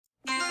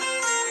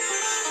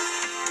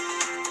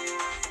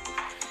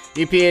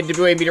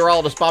EPAWA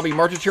meteorologist Bobby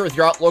Martich here with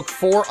your outlook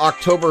for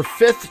October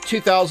 5th,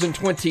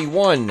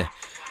 2021.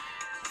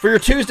 For your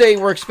Tuesday,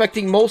 we're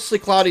expecting mostly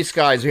cloudy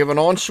skies. We have an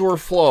onshore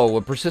flow.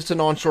 A persistent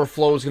onshore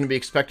flow is going to be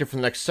expected for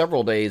the next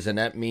several days, and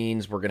that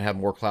means we're going to have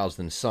more clouds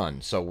than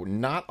sun. So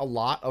not a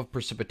lot of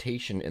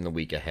precipitation in the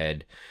week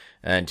ahead.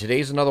 And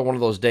today's another one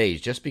of those days.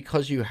 Just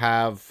because you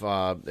have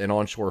an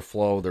onshore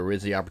flow, there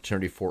is the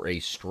opportunity for a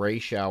stray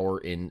shower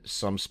in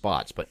some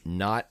spots, but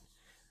not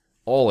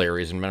all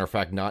areas. As a matter of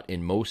fact, not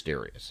in most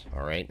areas.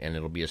 All right, and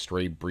it'll be a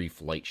stray,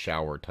 brief, light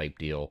shower type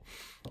deal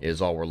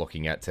is all we're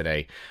looking at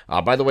today.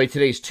 By the way,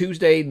 today's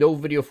Tuesday. No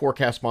video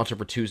forecast sponsor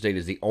for Tuesday. It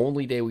is the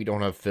only day we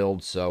don't have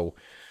filled. So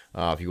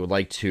if you would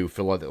like to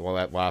fill out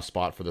that last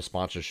spot for the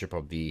sponsorship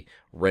of the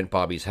Rent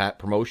Bobby's Hat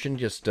promotion,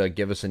 just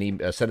give us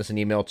send us an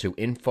email to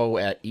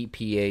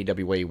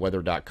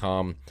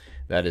info@epawaweather.com.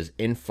 That is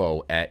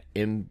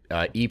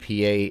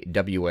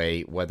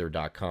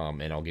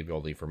info@epawaweather.com, and I'll give you all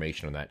the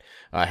information on that.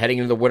 Heading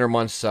into the winter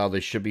months, they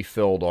should be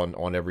filled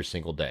on every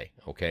single day.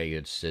 Okay,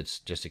 it's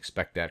just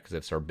expect that because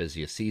it's our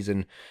busiest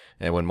season,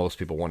 and when most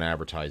people want to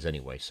advertise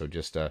anyway. So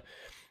just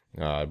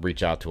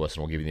reach out to us,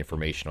 and we'll give you the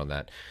information on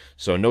that.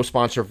 So no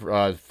sponsor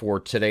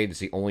for today. This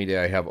is the only day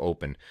I have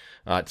open.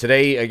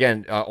 Today,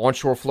 again,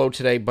 onshore flow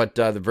today, but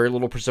the very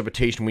little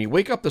precipitation. When you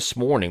wake up this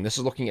morning, this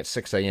is looking at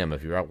 6 a.m.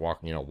 If you're out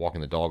walking,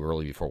 walking the dog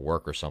early before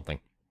work or something,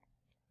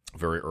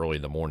 very early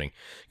in the morning.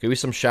 Could be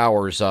some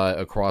showers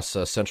across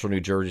central New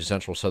Jersey,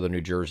 central southern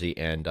New Jersey,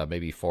 and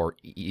maybe far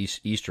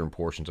eastern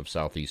portions of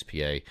southeast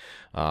PA.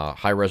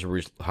 High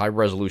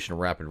resolution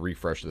rapid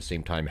refresh at the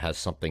same time has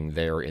something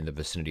there in the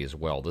vicinity as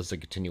well. This is a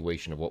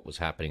continuation of what was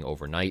happening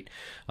overnight,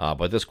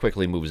 but this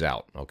quickly moves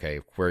out. Okay,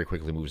 very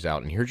quickly moves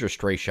out. And here's your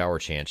stray shower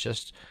chance.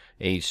 Just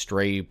a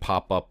stray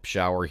pop-up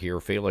shower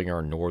here, failing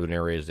our northern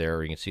areas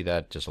there. You can see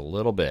that just a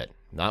little bit.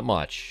 Not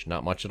much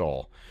at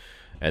all.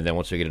 And then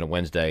once we get into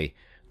Wednesday,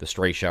 the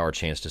stray shower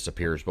chance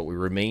disappears, but we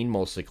remain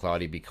mostly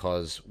cloudy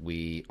because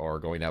we are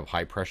going to have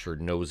high pressure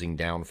nosing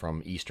down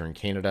from eastern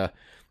Canada.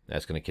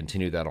 That's going to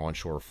continue that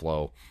onshore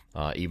flow.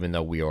 Even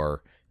though we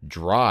are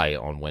dry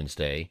on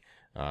Wednesday,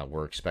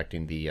 we're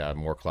expecting the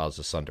more clouds,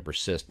 the sun to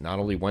persist. Not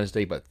only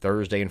Wednesday, but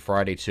Thursday and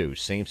Friday too.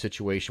 Same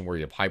situation where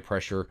you have high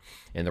pressure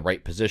in the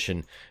right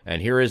position.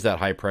 And here is that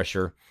high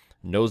pressure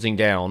nosing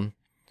down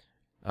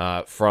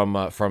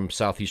from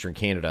southeastern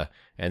Canada,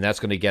 and that's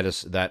going to get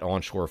us that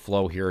onshore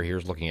flow here.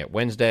 Here's looking at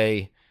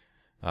Wednesday.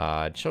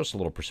 It shows a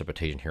little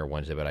precipitation here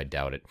Wednesday, but I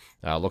doubt it.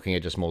 Looking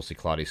at just mostly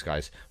cloudy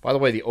skies. By the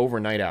way, the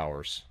overnight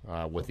hours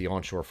with the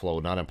onshore flow,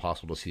 not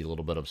impossible to see a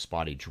little bit of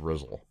spotty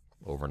drizzle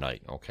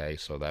overnight. Okay,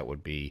 so that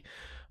would be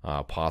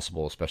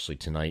possible, especially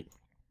tonight.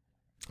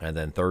 And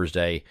then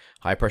Thursday,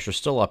 high pressure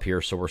still up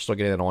here, so we're still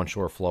getting that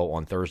onshore flow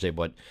on Thursday,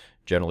 but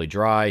generally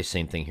dry.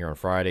 Same thing here on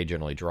Friday,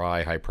 generally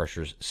dry. High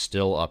pressure's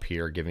still up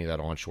here, giving you that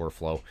onshore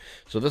flow.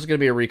 So this is going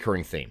to be a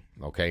recurring theme,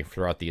 okay,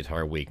 throughout the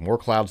entire week. More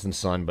clouds than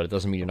sun, but it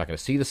doesn't mean you're not going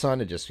to see the sun.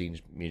 It just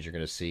means you're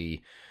going to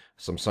see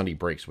some sunny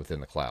breaks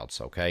within the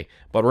clouds, okay?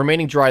 But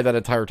remaining dry that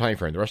entire time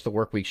frame. The rest of the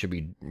work week should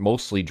be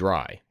mostly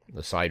dry,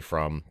 aside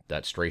from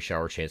that stray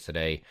shower chance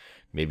today,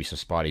 maybe some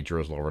spotty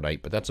drizzle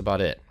overnight, but that's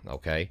about it,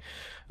 okay?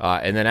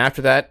 And then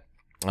after that,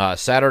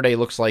 Saturday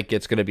looks like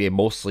it's going to be a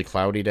mostly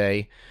cloudy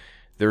day.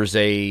 There's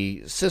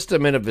a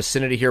system in a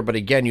vicinity here, but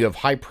again, you have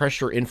high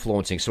pressure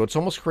influencing, so it's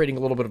almost creating a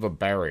little bit of a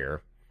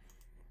barrier.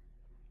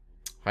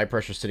 High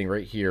pressure sitting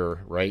right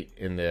here, right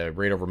in the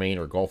right over Maine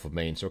or Gulf of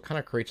Maine, so it kind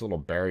of creates a little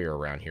barrier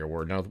around here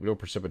where no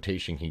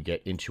precipitation can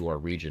get into our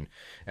region,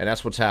 and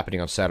that's what's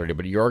happening on Saturday.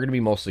 But you are going to be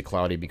mostly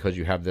cloudy because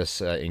you have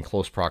this in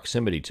close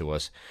proximity to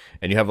us,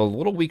 and you have a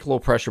little weak low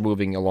pressure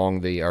moving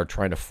along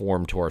trying to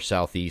form to our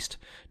southeast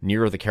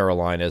near the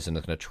Carolinas, and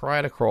it's going to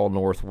try to crawl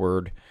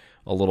northward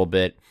a little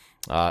bit.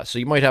 So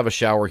you might have a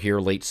shower here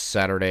late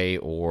Saturday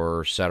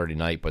or Saturday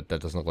night, but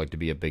that doesn't look like to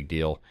be a big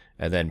deal.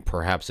 And then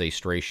perhaps a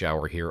stray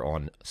shower here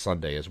on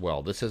Sunday as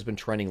well. This has been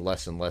trending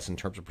less and less in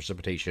terms of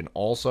precipitation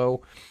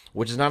also,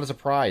 which is not a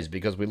surprise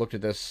because we looked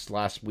at this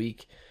last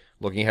week.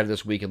 Looking ahead of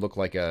this week, it looked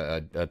like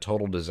a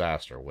total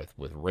disaster with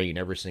rain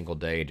every single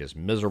day, just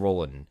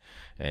miserable and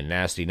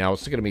nasty. Now,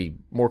 it's going to be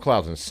more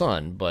clouds than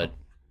sun, but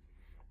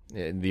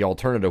the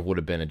alternative would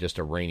have been just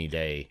a rainy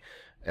day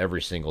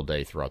every single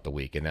day throughout the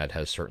week, and that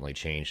has certainly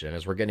changed. And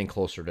as we're getting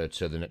closer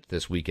to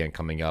this weekend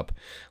coming up,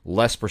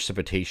 less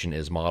precipitation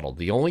is modeled.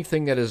 The only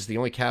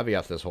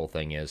caveat to this whole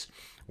thing is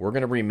we're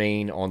going to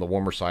remain on the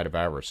warmer side of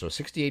average. So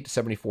 68 to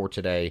 74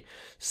 today,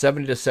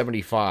 70 to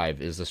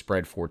 75 is the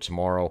spread for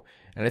tomorrow.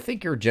 And I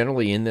think you're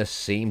generally in this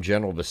same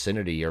general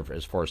vicinity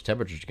as far as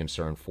temperatures are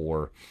concerned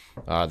for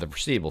the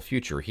foreseeable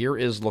future.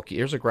 Here's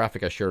a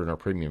graphic I shared in our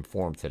premium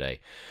forum today.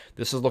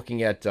 This is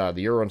looking at the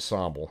Euro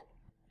Ensemble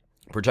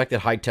projected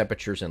high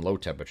temperatures and low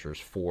temperatures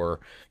for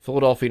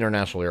Philadelphia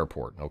International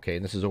Airport. Okay,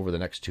 and this is over the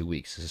next 2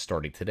 weeks. This is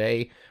starting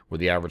today, where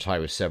the average high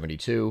was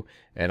 72,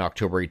 and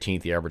October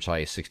 18th, the average high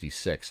is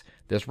 66.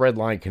 This red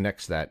line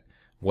connects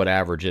what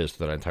average is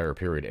for that entire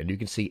period, and you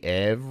can see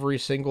every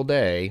single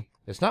day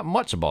It's not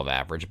much above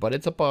average, but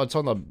it's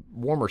on the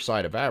warmer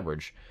side of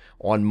average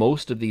on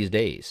most of these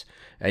days.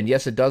 And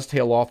yes, it does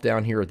tail off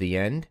down here at the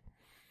end,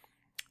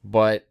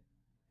 but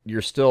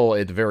you're still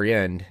at the very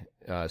end.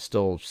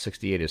 Still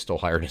 68 is still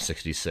higher than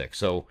 66.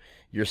 So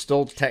you're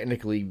still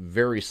technically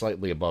very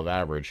slightly above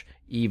average,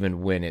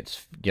 even when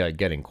it's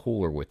getting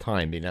cooler with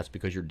time. And that's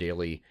because your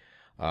daily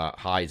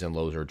highs and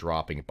lows are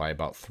dropping by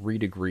about 3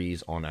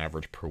 degrees on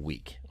average per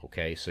week.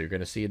 Okay, so you're going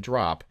to see a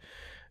drop.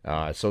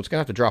 So it's going to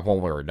have to drop one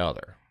way or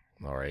another.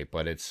 All right,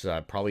 but it's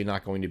probably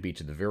not going to be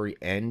to the very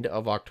end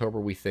of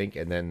October, we think,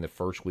 and then the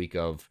first week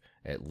of,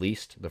 at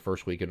least the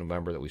first week of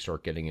November, that we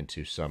start getting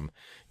into some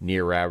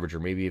near average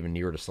or maybe even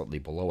near to slightly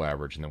below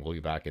average, and then we'll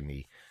be back in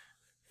the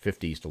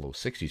 50s to low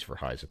 60s for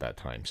highs at that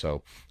time.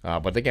 So,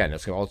 but again,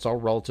 it's all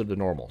relative to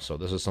normal. So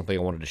this is something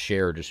I wanted to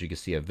share just so you can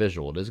see a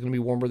visual. It is going to be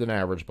warmer than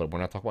average, but we're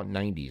not talking about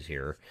 90s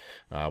here.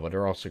 But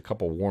there are also a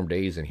couple warm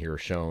days in here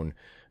shown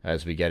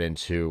as we get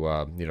into,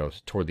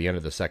 toward the end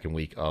of the second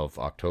week of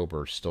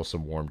October. Still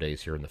some warm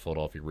days here in the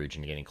Philadelphia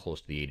region, getting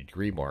close to the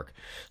 80-degree mark.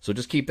 So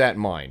just keep that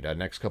in mind.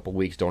 Next couple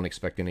weeks, don't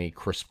expect any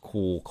crisp,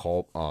 cool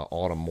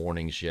autumn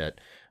mornings yet.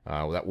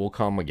 That will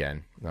come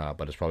again,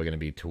 but it's probably going to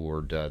be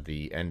toward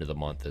the end of the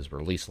month, as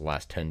we're at least the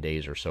last 10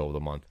 days or so of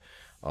the month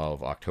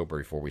of October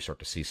before we start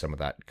to see some of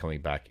that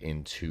coming back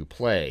into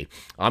play.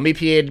 I'm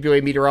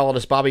EPAWA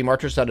meteorologist Bobby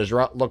Marchus. That is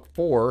your outlook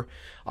for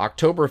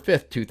October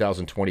 5th,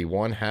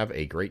 2021. Have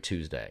a great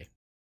Tuesday.